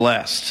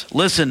blessed.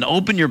 Listen,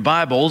 open your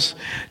Bibles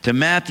to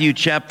Matthew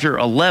chapter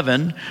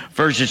 11,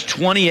 verses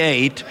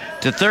 28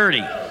 to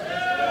 30.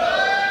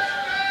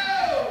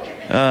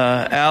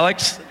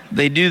 Alex,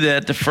 they do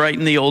that to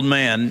frighten the old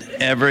man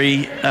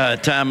every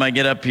time I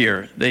get up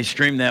here. They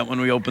stream that when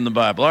we open the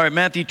Bible. All right,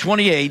 Matthew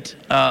 28,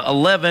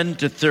 11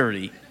 to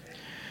 30.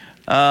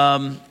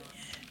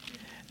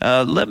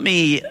 Let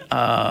me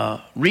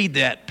read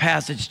that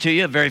passage to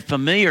you, a very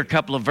familiar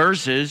couple of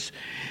verses.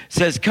 It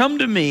says, "Come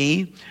to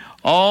me,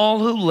 all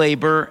who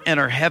labor and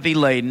are heavy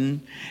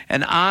laden,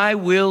 and I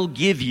will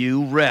give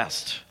you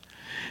rest.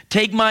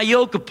 Take my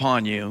yoke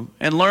upon you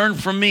and learn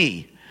from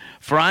me,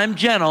 for I am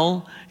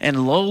gentle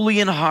and lowly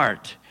in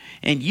heart,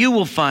 and you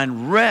will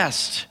find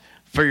rest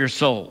for your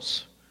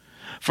souls.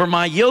 For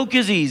my yoke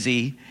is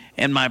easy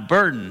and my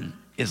burden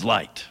is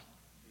light."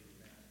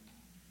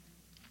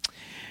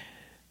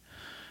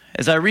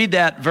 As I read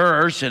that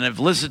verse and have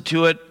listened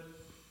to it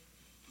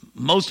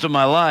most of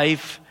my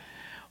life,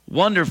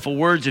 wonderful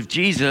words of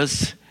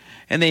Jesus,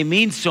 and they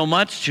mean so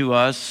much to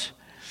us.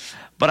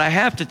 But I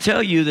have to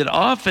tell you that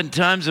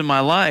oftentimes in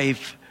my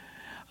life,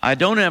 I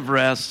don't have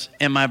rest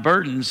and my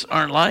burdens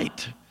aren't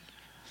light.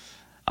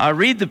 I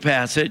read the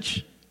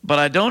passage, but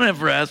I don't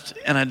have rest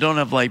and I don't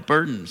have light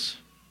burdens.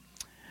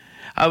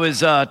 I was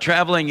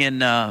traveling in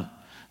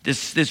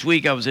this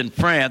week. I was in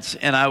France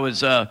and I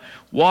was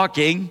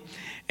walking,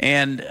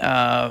 and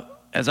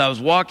as I was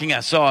walking, I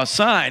saw a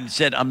sign that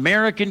said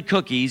 "American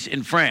cookies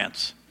in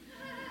France."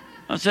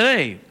 I said,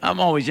 "Hey, I'm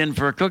always in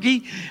for a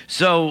cookie."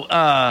 So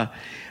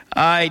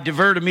I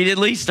divert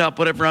immediately, stop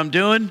whatever I'm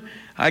doing.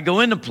 I go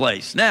into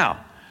place. Now,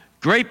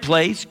 great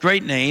place,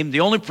 great name.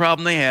 The only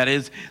problem they had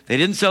is they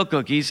didn't sell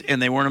cookies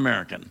and they weren't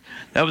American.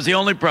 That was the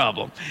only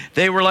problem.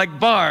 They were like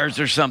bars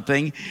or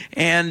something,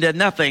 and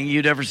nothing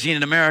you'd ever seen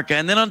in America.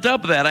 And then on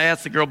top of that, I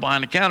asked the girl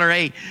behind the counter,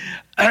 "Hey,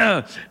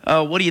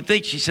 what do you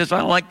think?" She says, "I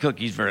don't like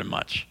cookies very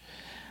much."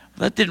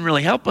 That didn't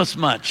really help us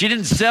much. She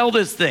didn't sell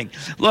this thing.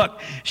 Look,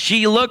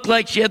 she looked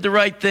like she had the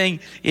right thing.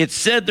 It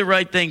said the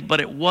right thing, but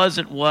it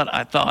wasn't what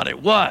I thought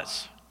it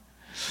was.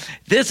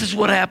 This is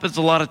what happens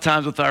a lot of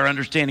times with our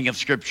understanding of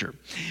Scripture.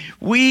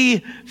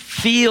 We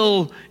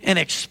feel and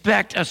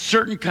expect a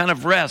certain kind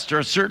of rest or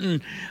a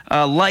certain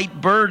light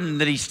burden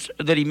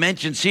that he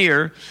mentions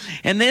here,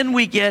 and then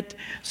we get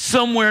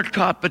somewhere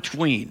caught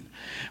between.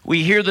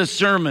 We hear the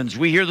sermons,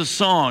 we hear the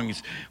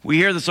songs, we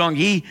hear the song,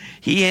 he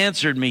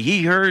answered me,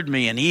 he heard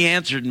me, and he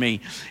answered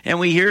me. And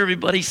we hear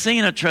everybody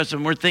singing, "I trust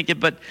him." We're thinking,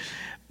 but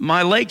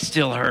my leg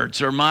still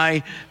hurts, or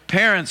my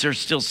parents are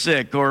still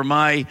sick, or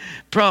I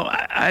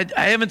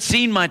haven't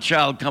seen my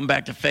child come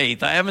back to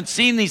faith. I haven't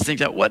seen these things.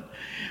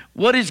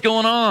 What is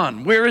going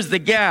on? Where is the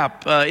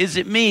gap? Is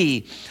it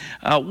me?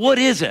 What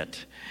is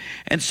it?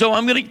 And so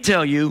I'm going to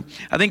tell you,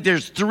 I think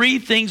there's three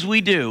things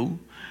we do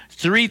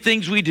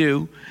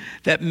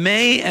that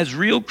may, as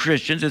real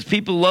Christians, as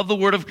people who love the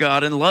Word of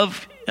God and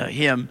love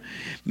Him,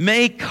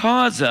 may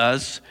cause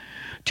us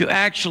to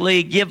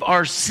actually give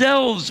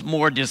ourselves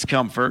more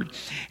discomfort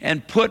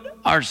and put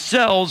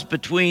ourselves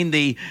between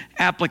the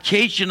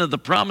application of the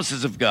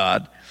promises of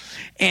God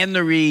and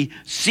the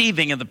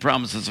receiving of the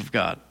promises of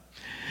God.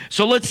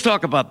 So let's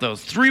talk about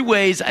those. Three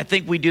ways I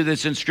think we do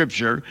this in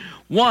Scripture.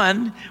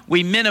 One,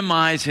 we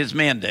minimize His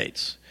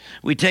mandates.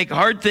 We take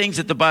hard things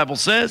that the Bible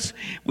says.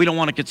 We don't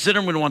want to consider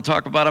them. We don't want to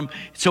talk about them.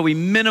 So we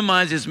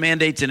minimize His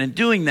mandates. And in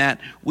doing that,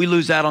 we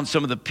lose out on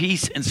some of the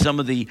peace and some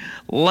of the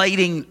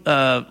lightening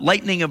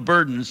of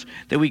burdens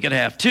that we could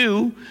have.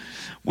 Two,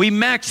 we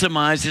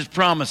maximize His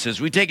promises.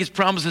 We take His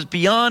promises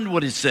beyond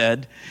what is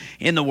said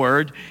in the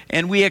Word,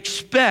 and we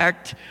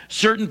expect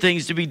certain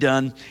things to be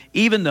done,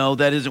 even though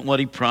that isn't what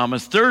He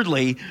promised.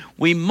 Thirdly,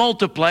 we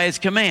multiply His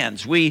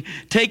commands. We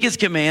take His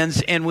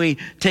commands, and we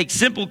take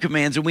simple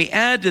commands, and we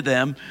add to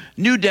them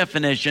new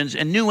definitions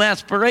and new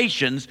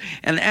aspirations,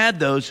 and add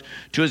those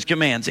to His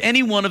commands.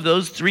 Any one of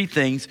those three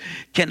things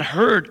can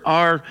hurt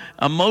our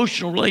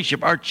emotional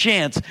relationship, our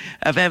chance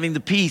of having the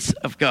peace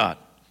of God.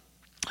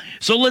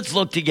 So let's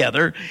look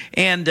together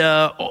and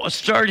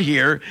start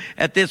here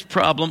at this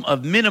problem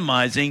of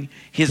minimizing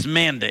His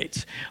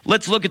mandates.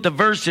 Let's look at the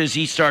verses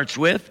He starts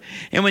with.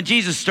 And when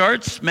Jesus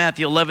starts,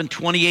 Matthew 11,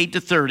 28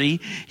 to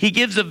 30, He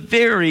gives a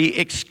very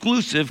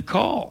exclusive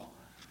call.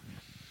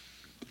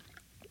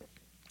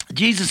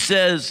 Jesus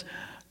says,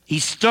 He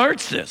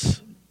starts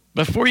this.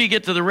 Before you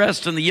get to the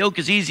rest, and the yoke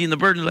is easy and the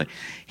burden is light,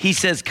 He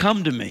says,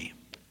 "Come to me."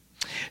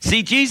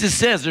 See, Jesus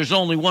says there's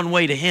only one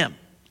way to Him,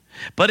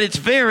 but it's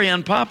very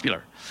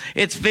unpopular.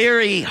 It's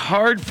very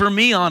hard for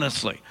me,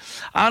 honestly.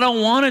 I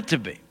don't want it to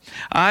be.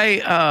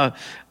 I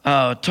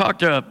talk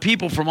to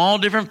people from all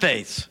different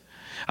faiths.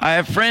 I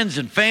have friends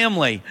and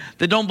family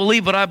that don't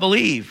believe what I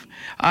believe.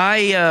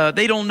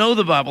 They don't know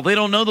the Bible. They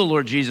don't know the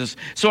Lord Jesus.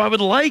 So I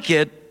would like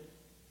it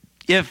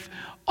if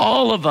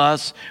all of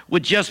us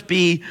would just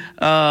be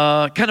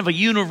kind of a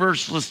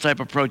universalist type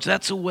approach.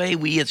 That's the way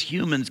we as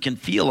humans can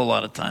feel a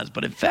lot of times.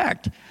 But in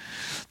fact,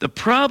 the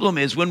problem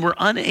is when we're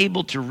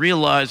unable to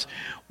realize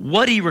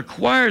what He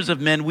requires of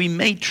men, we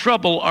may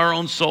trouble our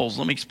own souls.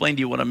 Let me explain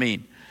to you what I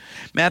mean.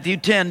 Matthew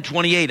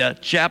 10:28, a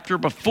chapter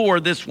before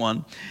this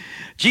one,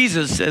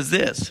 Jesus says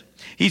this.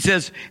 He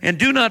says, "And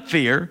do not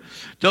fear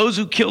those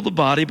who kill the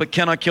body but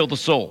cannot kill the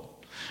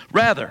soul.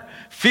 Rather,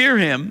 fear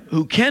him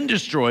who can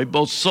destroy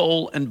both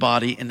soul and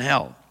body in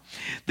hell."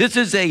 This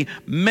is a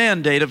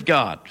mandate of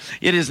God.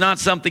 It is not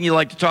something you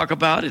like to talk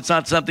about. It's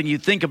not something you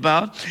think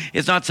about.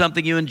 It's not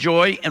something you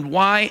enjoy. And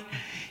why?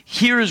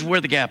 Here is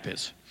where the gap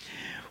is.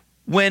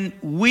 When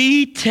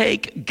we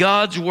take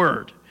God's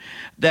word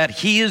that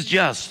he is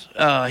just,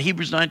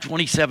 Hebrews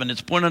 9:27,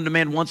 it's appointed unto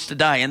man once to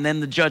die, and then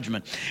the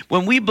judgment.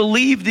 When we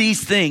believe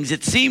these things,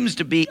 it seems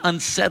to be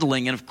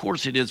unsettling, and of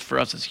course it is for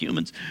us as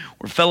humans.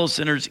 We're fellow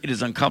sinners. It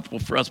is uncomfortable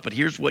for us, but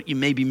here's what you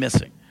may be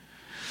missing.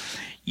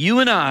 You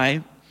and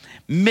I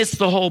miss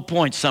the whole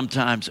point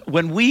sometimes.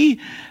 When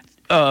we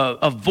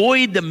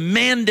avoid the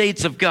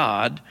mandates of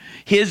God,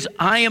 his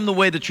 "I am the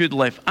way, the truth, the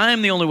life, I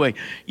am the only way,"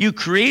 you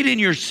create in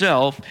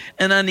yourself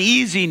an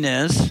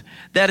uneasiness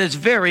that is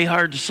very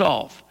hard to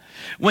solve.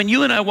 When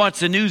you and I watch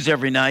the news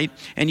every night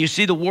and you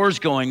see the wars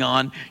going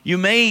on, you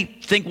may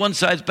think one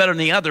side's better than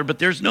the other, but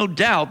there's no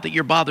doubt that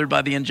you're bothered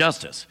by the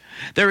injustice.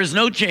 There is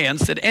no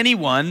chance that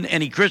anyone,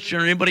 any Christian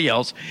or anybody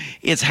else,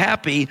 is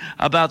happy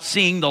about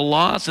seeing the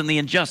loss and the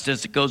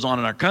injustice that goes on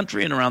in our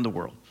country and around the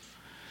world.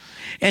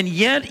 And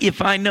yet,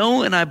 if I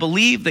know and I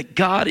believe that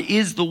God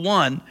is the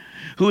one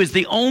who is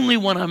the only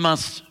one I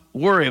must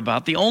worry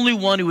about, the only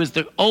one who is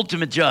the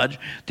ultimate judge,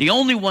 the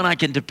only one I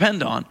can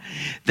depend on,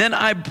 then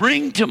I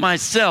bring to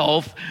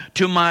myself,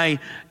 to my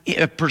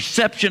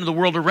perception of the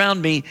world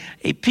around me,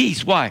 a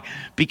peace. Why?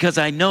 Because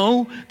I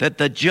know that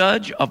the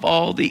judge of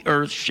all the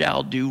earth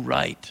shall do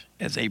right,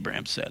 as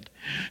Abraham said.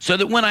 So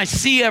that when I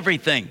see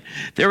everything,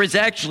 there is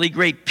actually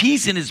great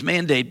peace in his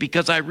mandate,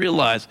 because I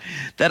realize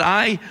that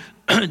I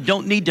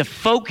don't need to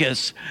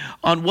focus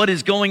on what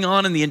is going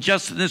on in the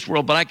injustice in this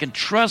world, but I can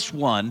trust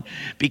one,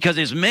 because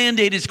his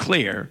mandate is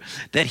clear,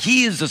 that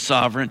he is the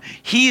sovereign,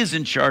 he is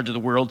in charge of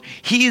the world,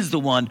 he is the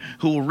one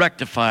who will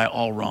rectify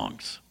all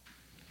wrongs.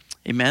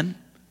 Amen?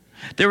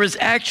 There is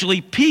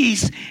actually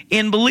peace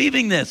in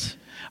believing this.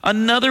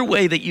 Another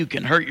way that you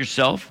can hurt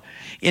yourself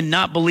in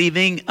not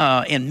believing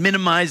and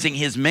minimizing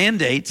his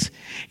mandates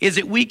is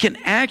that we can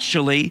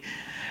actually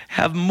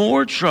have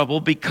more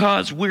trouble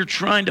because we're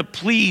trying to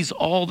please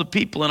all the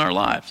people in our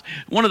lives.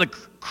 One of the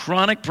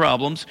chronic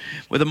problems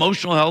with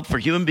emotional health for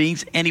human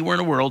beings anywhere in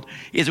the world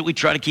is that we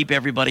try to keep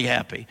everybody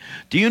happy.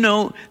 Do you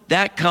know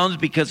that comes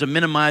because of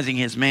minimizing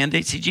his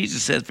mandates? See,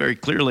 Jesus says very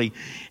clearly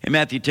in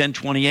Matthew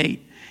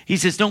 10:28, he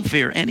says, don't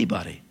fear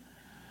anybody.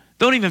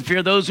 Don't even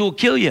fear those who will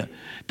kill you.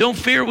 Don't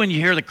fear when you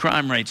hear the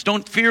crime rates.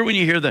 Don't fear when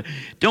you hear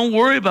don't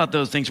worry about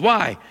those things.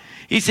 Why?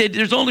 He said,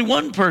 there's only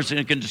one person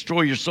who can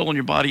destroy your soul and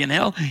your body in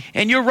hell,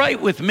 and you're right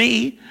with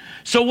me,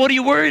 so what are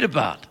you worried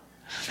about?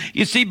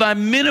 You see, by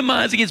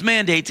minimizing his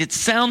mandates, it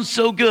sounds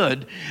so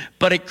good,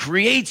 but it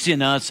creates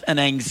in us an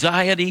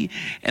anxiety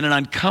and an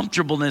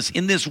uncomfortableness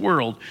in this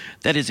world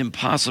that is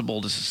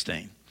impossible to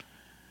sustain.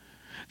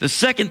 The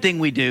second thing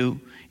we do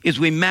is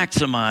we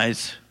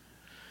maximize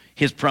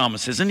his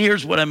promises. And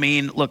here's what I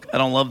mean. Look, I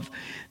don't love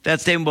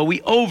that statement, but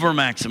we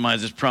over-maximize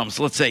his promise.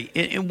 Let's say,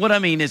 and what I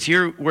mean is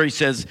here where he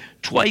says,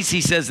 twice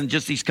he says in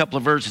just these couple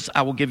of verses,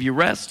 I will give you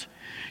rest.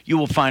 You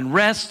will find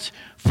rest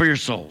for your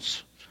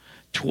souls.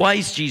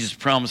 Twice Jesus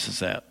promises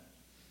that.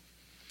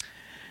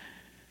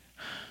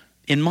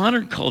 In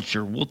modern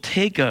culture, we'll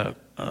take a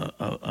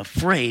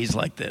phrase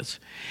like this,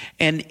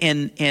 and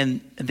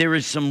there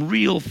is some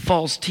real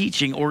false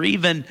teaching or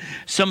even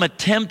some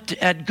attempt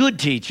at good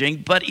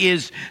teaching, but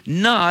is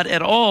not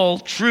at all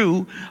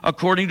true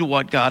according to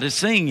what God is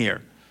saying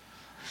here.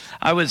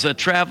 I was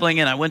traveling,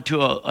 and I went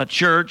to a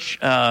church,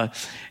 and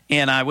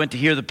I went to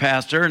hear the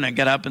pastor, and I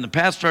got up, and the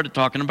pastor started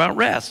talking about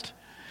rest.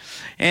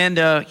 And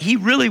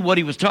what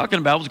he was talking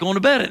about was going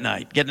to bed at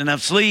night, getting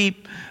enough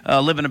sleep,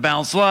 living a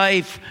balanced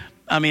life.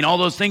 I mean, all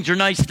those things are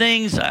nice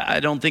things.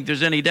 I don't think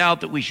there's any doubt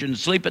that we shouldn't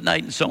sleep at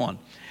night and so on.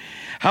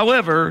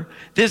 However,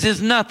 this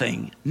is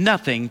nothing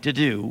to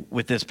do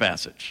with this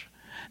passage.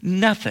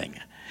 Nothing.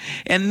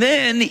 And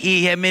then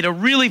he had made a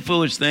really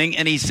foolish thing,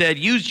 and he said,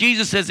 use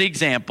Jesus as the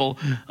example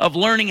of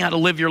learning how to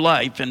live your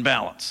life in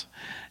balance.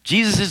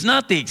 Jesus is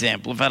not the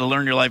example of how to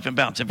learn your life in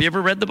balance. Have you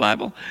ever read the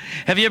Bible?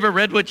 Have you ever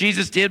read what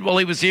Jesus did while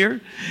he was here?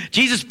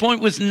 Jesus'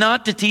 point was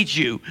not to teach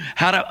you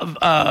how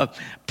to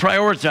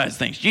prioritize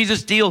things.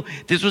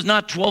 This was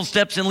not 12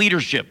 steps in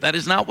leadership. That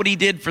is not what he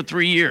did for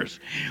 3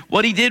 years.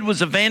 What he did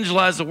was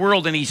evangelize the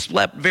world, and he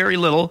slept very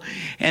little,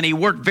 and he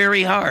worked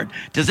very hard.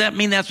 Does that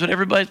mean that's what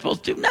everybody's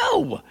supposed to do?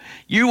 No.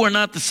 You are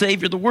not the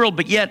Savior of the world,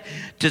 but yet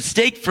to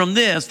stake from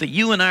this that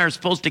you and I are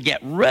supposed to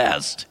get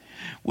rest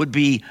would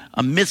be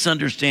a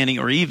misunderstanding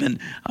or even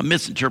a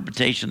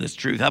misinterpretation of this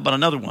truth. How about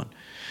another one?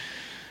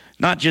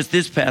 Not just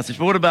this passage,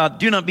 but what about,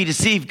 do not be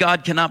deceived,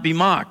 God cannot be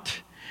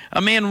mocked. A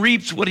man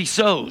reaps what he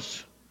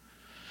sows.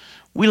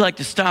 We like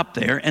to stop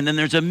there, and then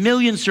there's a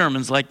million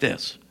sermons like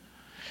this.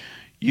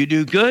 You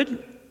do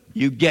good,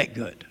 you get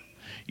good.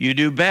 You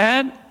do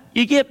bad,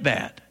 you get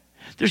bad.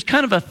 There's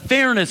kind of a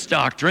fairness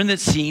doctrine that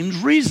seems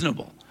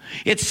reasonable.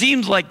 It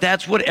seems like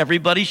that's what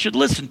everybody should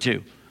listen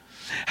to.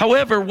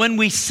 However, when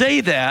we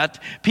say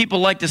that, people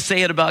like to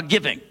say it about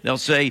giving. They'll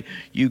say,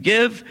 you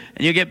give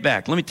and you get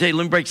back. Let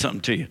me break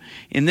something to you.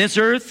 In this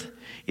earth,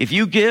 if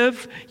you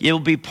give, you'll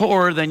be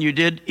poorer than you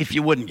did if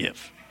you wouldn't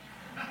give.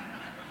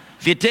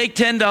 If you take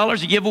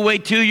 $10, you give away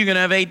 $2, you're going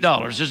to have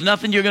 $8. There's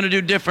nothing you're going to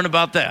do different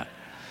about that.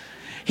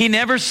 He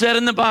never said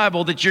in the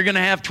Bible that you're going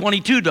to have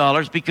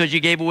 $22 because you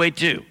gave away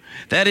 $2.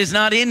 That is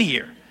not in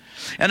here.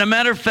 And a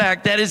matter of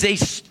fact, that is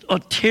a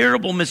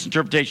terrible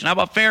misinterpretation. How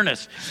about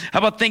fairness? How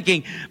about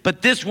thinking,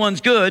 but this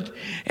one's good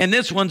and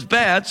this one's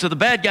bad, so the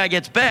bad guy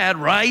gets bad,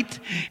 right?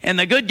 And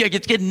the good guy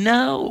gets good.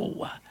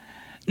 No,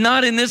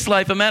 not in this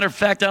life. A matter of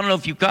fact, I don't know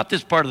if you caught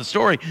this part of the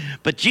story,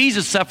 but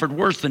Jesus suffered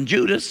worse than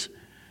Judas.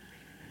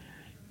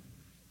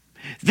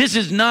 This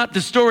is not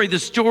the story. The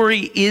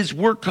story is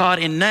we're caught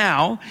in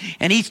now,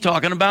 and he's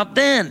talking about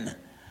then.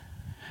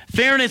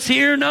 Fairness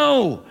here?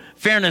 No.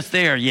 Fairness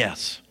there?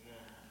 Yes.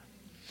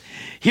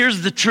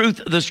 Here's the truth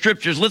of the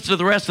scriptures. Listen to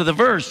the rest of the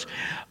verse.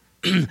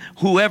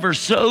 Whoever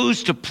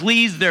sows to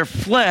please their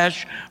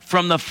flesh,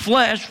 from the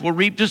flesh will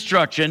reap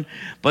destruction.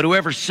 But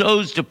whoever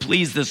sows to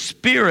please the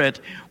Spirit,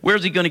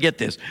 where's he going to get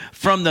this?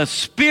 From the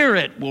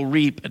Spirit will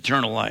reap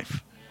eternal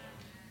life.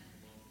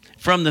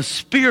 From the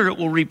Spirit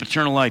will reap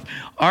eternal life.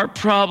 Our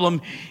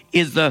problem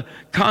is the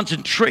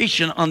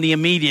concentration on the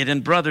immediate.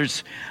 And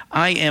brothers,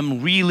 I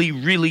am really,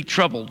 really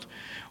troubled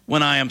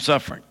when I am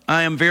suffering.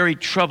 I am very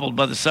troubled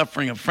by the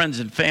suffering of friends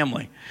and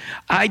family.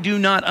 I do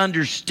not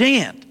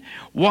understand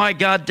why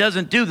God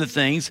doesn't do the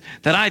things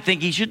that I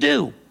think he should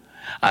do.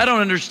 I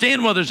don't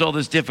understand why there's all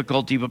this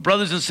difficulty, but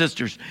brothers and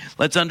sisters,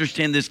 let's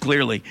understand this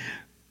clearly.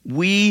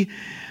 We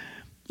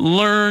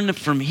learn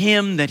from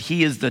him that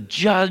he is the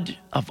judge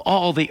of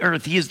all the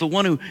earth. He is the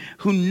one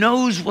who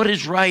knows what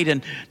is right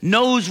and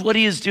knows what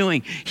he is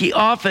doing. He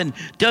often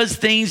does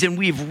things, and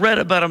we've read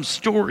about him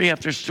story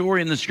after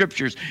story in the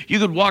scriptures. You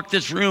could walk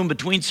this room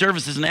between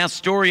services and ask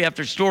story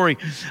after story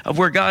of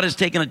where God has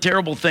taken a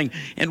terrible thing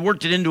and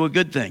worked it into a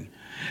good thing.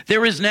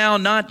 There is now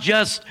not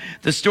just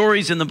the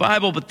stories in the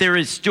Bible, but there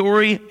is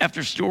story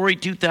after story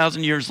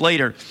 2,000 years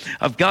later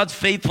of God's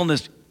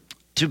faithfulness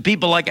to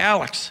people like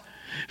Alex,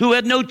 who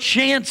had no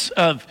chance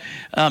of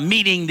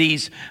meeting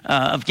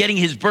of getting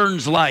his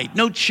burdens light,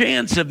 no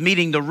chance of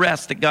meeting the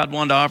rest that God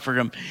wanted to offer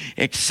him,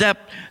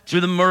 except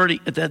through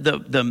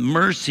the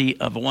mercy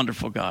of a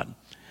wonderful God.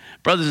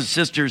 Brothers and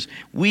sisters,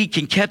 we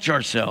can catch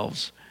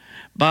ourselves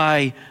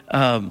by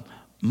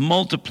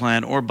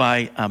multiplying or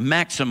by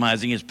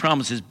maximizing his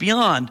promises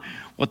beyond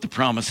what the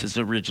promises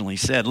originally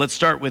said. Let's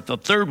start with the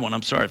third one.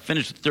 I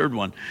finished the third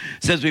one.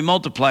 It says we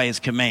multiply his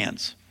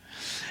commands.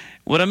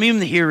 What I mean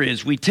here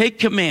is we take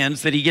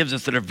commands that he gives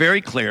us that are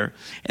very clear,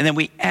 and then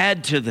we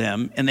add to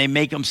them, and they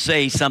make them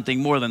say something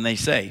more than they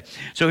say.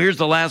 So here's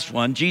the last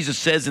one. Jesus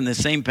says in the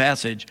same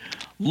passage,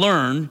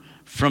 learn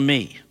from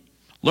me.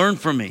 Learn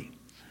from me.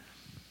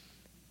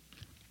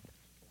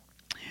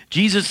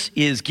 Jesus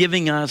is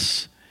giving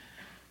us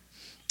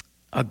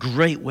a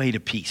great way to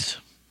peace.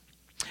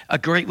 A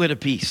great way to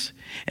peace.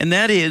 And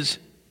that is,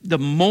 the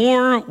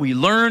more we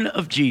learn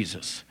of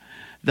Jesus,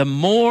 the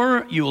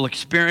more you will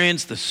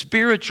experience the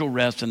spiritual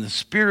rest and the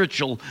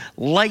spiritual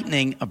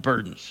lightening of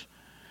burdens.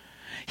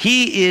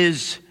 He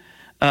is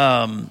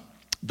the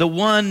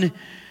one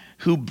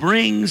who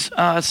brings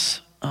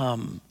us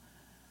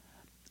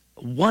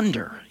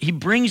wonder. He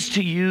brings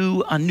to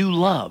you a new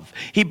love.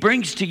 He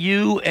brings to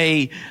you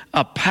a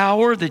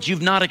power that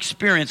you've not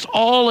experienced,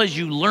 all as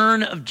you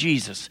learn of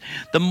Jesus.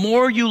 The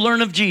more you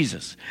learn of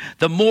Jesus,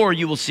 the more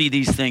you will see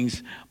these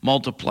things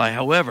multiply.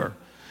 However,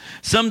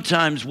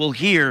 sometimes we'll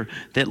hear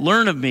that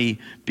learn of me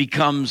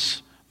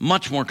becomes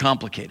much more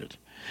complicated.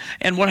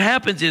 And what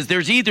happens is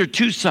there's either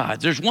two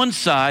sides. There's one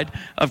side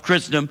of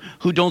Christendom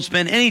who don't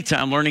spend any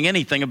time learning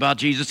anything about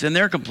Jesus, and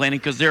they're complaining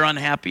because they're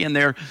unhappy and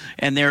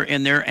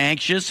they're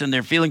anxious and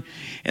they're feeling.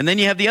 And then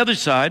you have the other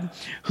side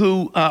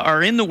who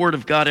are in the Word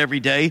of God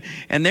every day,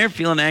 and they're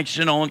feeling anxious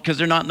and all because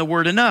they're not in the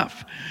Word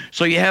enough.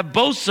 So you have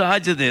both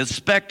sides of this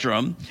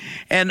spectrum,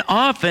 and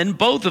often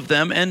both of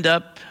them end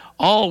up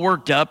all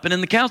worked up and in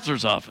the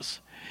counselor's office.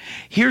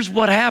 Here's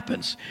what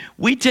happens.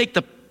 We take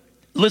the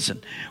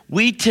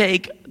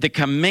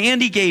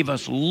command he gave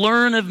us,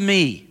 learn of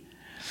me,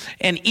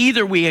 and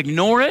either we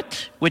ignore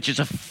it, which is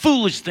a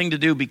foolish thing to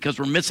do because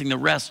we're missing the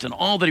rest and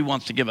all that he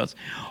wants to give us,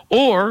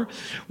 or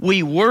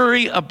we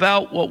worry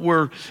about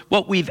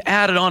what we've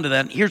added onto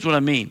that. And here's what I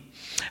mean.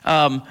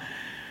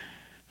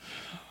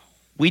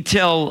 We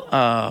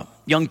tell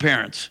young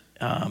parents,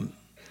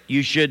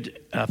 you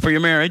should, for your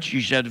marriage, you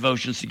should have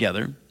devotions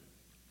together.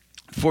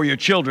 For your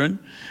children,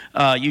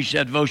 you should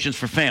have devotions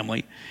for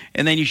family.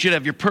 And then you should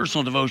have your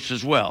personal devotions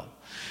as well.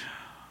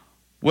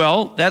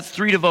 Well, that's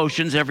 3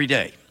 devotions every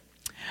day.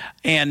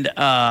 And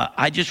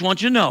I just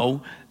want you to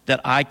know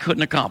that I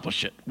couldn't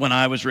accomplish it when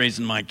I was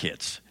raising my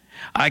kids.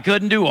 I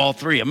couldn't do all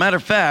three. A matter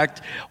of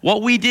fact,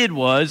 what we did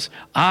was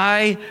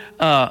I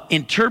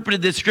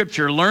interpreted this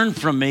scripture, learned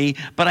from me,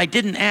 but I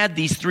didn't add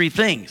these three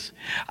things.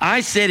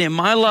 I said in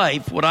my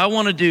life, what I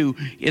want to do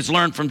is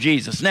learn from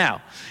Jesus.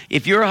 Now,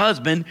 if you're a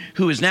husband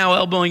who is now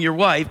elbowing your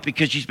wife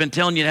because she's been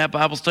telling you to have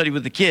Bible study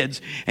with the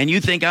kids, and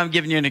you think I'm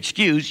giving you an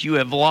excuse, you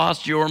have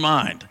lost your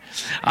mind.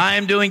 I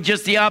am doing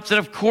just the opposite.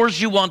 Of course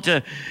you want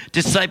to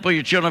disciple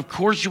your children. Of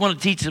course you want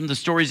to teach them the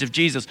stories of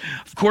Jesus.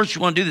 Of course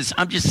you want to do this.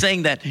 I'm just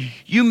saying that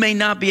you may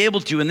not be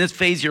able to, in this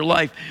phase of your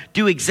life,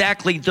 do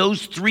exactly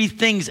those three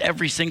things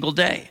every single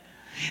day.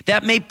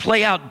 That may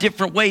play out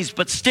different ways,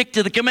 but stick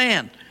to the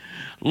command.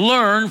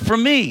 Learn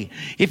from me.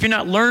 If you're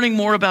not learning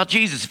more about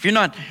Jesus, if you're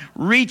not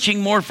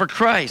reaching more for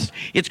Christ,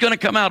 it's going to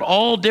come out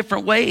all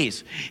different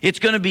ways. It's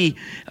going to be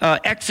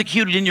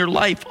executed in your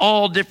life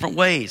all different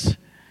ways.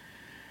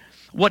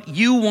 What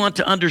you want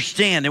to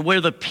understand and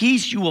where the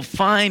peace you will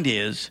find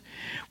is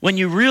when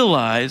you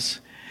realize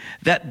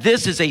that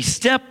this is a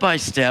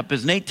step-by-step,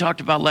 as Nate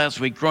talked about last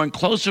week, growing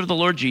closer to the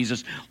Lord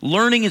Jesus,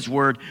 learning his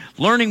word,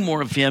 learning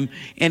more of him,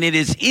 and it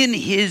is in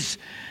his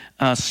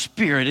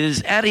Spirit, it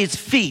is at his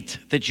feet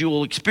that you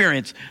will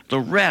experience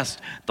the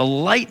rest, the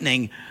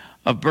lightening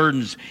of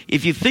burdens.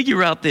 If you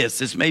figure out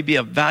this may be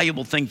a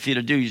valuable thing for you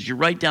to do, is you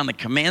write down the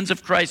commands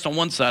of Christ on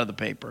one side of the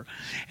paper,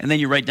 and then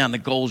you write down the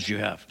goals you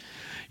have.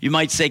 You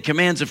might say,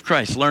 commands of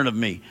Christ, learn of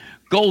me.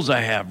 Goals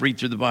I have, read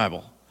through the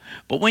Bible.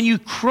 But when you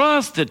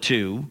cross the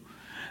two,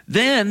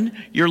 then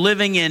you're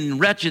living in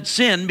wretched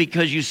sin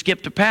because you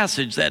skipped a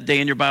passage that day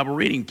in your Bible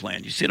reading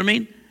plan. You see what I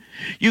mean?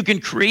 We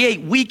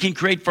can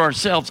create for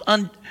ourselves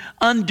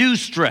undue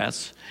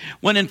stress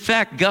when in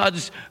fact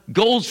God's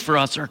goals for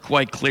us are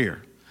quite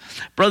clear.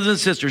 Brothers and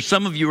sisters,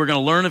 some of you are going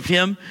to learn of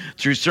him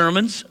through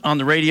sermons on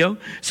the radio.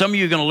 Some of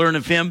you are going to learn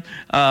of him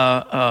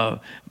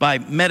by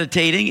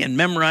meditating and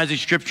memorizing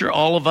scripture.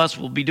 All of us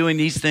will be doing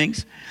these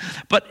things.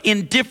 But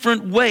in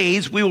different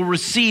ways, we will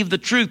receive the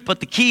truth. But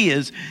the key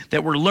is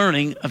that we're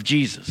learning of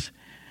Jesus.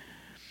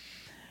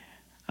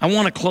 I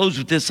want to close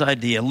with this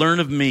idea. Learn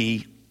of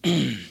me.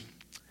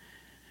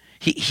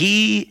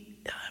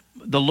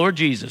 The Lord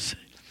Jesus,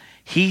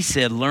 he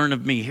said, learn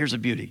of me. Here's the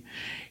beauty.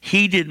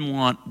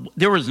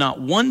 There was not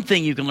one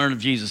thing you can learn of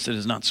Jesus that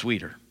is not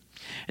sweeter.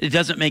 It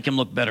doesn't make him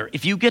look better.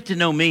 If you get to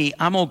know me,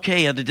 I'm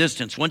okay at a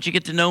distance. Once you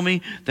get to know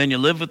me, then you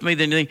live with me,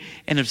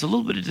 and there's a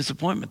little bit of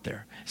disappointment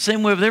there.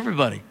 Same way with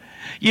everybody.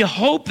 You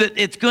hope that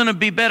it's going to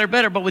be better,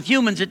 but with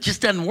humans, it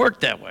just doesn't work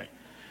that way.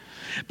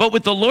 But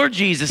with the Lord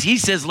Jesus, he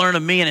says, learn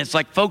of me, and it's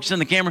like focus on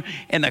the camera,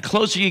 and the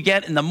closer you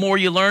get, and the more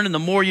you learn, and the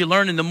more you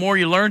learn, and the more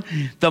you learn,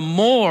 the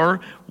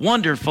more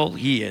wonderful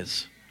he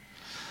is.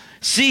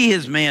 See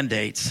his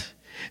mandates,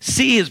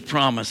 see his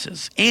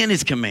promises, and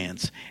his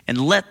commands, and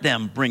let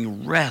them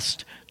bring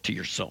rest to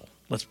your soul.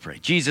 Let's pray.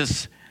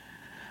 Jesus,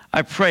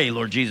 I pray,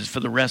 Lord Jesus, for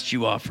the rest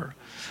you offer.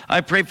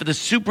 I pray for the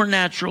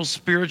supernatural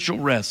spiritual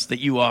rest that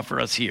you offer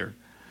us here.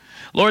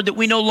 Lord, that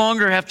we no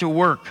longer have to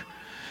work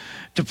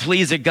to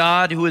please a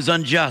God who is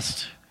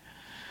unjust,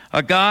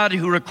 a God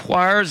who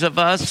requires of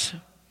us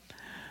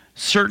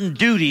certain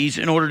duties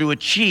in order to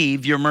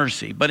achieve your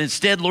mercy. But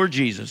instead, Lord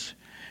Jesus,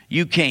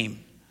 you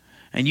came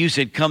and you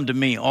said, come to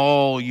me,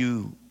 all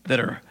you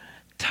that are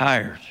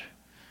tired,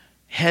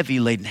 heavy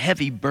laden,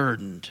 heavy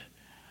burdened,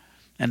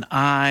 and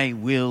I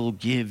will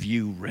give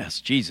you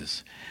rest.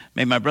 Jesus,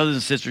 may my brothers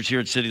and sisters here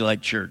at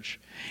CityLight Church,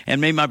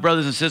 and may my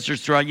brothers and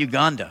sisters throughout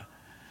Uganda,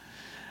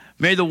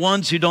 may the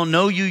ones who don't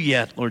know you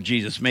yet, Lord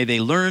Jesus, may they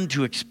learn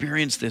to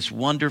experience this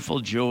wonderful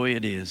joy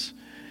it is,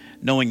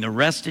 knowing the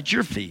rest at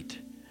your feet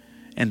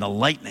and the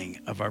lightening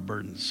of our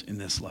burdens in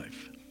this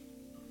life.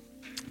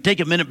 Take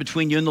a minute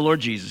between you and the Lord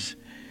Jesus.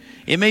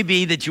 It may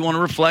be that you want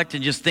to reflect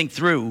and just think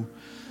through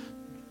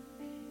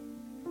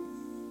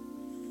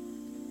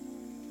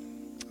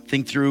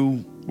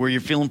where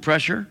you're feeling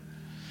pressure.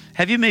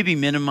 Have you maybe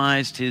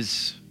minimized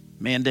his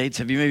mandates?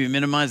 Have you maybe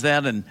minimized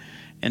that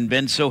and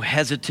been so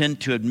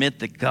hesitant to admit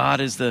that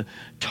God is the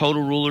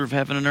total ruler of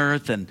heaven and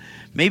earth? And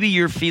maybe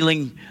you're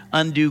feeling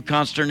undue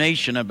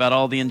consternation about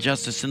all the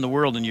injustice in the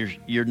world, and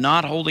you're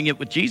not holding it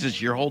with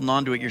Jesus, you're holding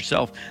on to it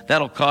yourself.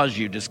 That'll cause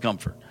you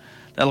discomfort.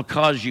 That'll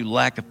cause you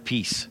lack of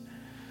peace.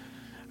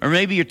 Or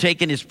maybe you're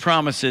taking his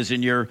promises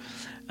and you're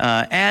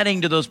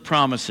adding to those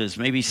promises.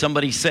 Maybe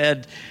somebody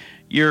said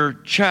your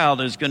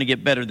child is going to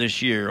get better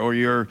this year, or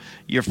your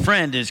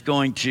friend is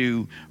going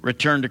to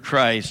return to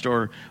Christ,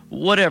 or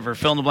whatever,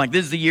 fill in the blank.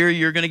 This is the year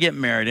you're going to get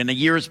married, and a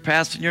year has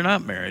passed and you're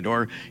not married,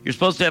 or you're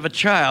supposed to have a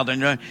child,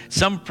 and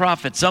some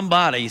prophet,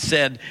 somebody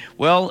said,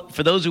 well,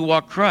 for those who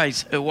walk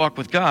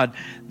with God,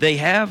 they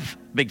have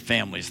big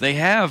families. They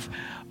have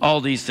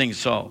all these things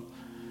solved.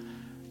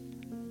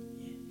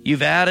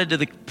 You've added to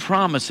the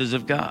promises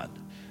of God.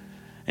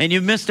 And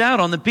you've missed out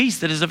on the peace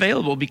that is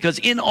available, because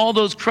in all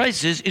those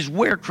crises is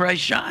where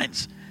Christ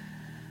shines.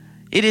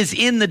 It is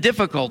in the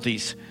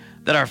difficulties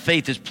that our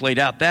faith is played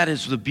out. That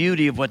is the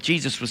beauty of what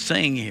Jesus was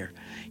saying here.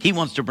 He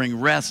wants to bring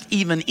rest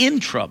even in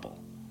trouble.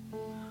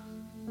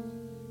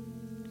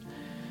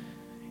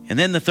 And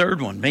then the third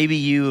one, maybe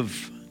you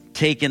have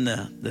taken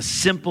the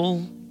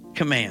simple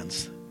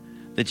commands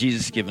that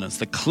Jesus has given us,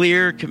 the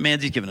clear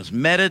commands he's given us.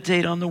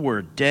 Meditate on the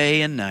word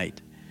day and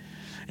night.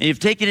 And you've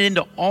taken it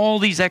into all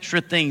these extra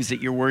things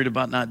that you're worried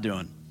about not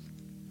doing.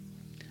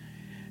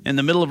 In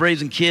the middle of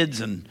raising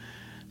kids and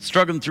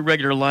struggling through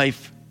regular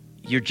life,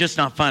 you're just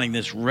not finding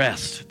this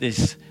rest,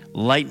 this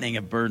lightening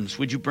of burdens.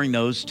 Would you bring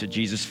those to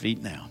Jesus'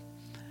 feet now?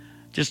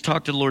 Just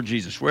talk to the Lord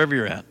Jesus, wherever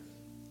you're at.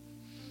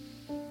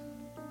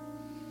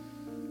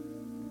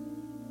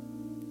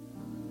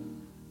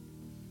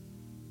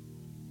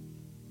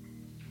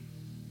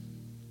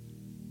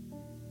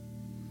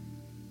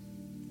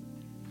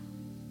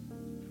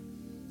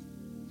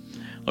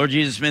 Lord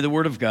Jesus, may the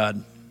word of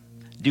God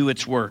do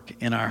its work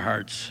in our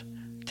hearts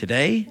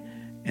today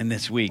and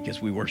this week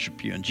as we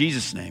worship you. In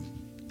Jesus' name,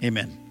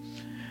 amen.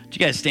 Would you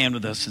guys stand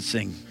with us and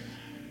sing?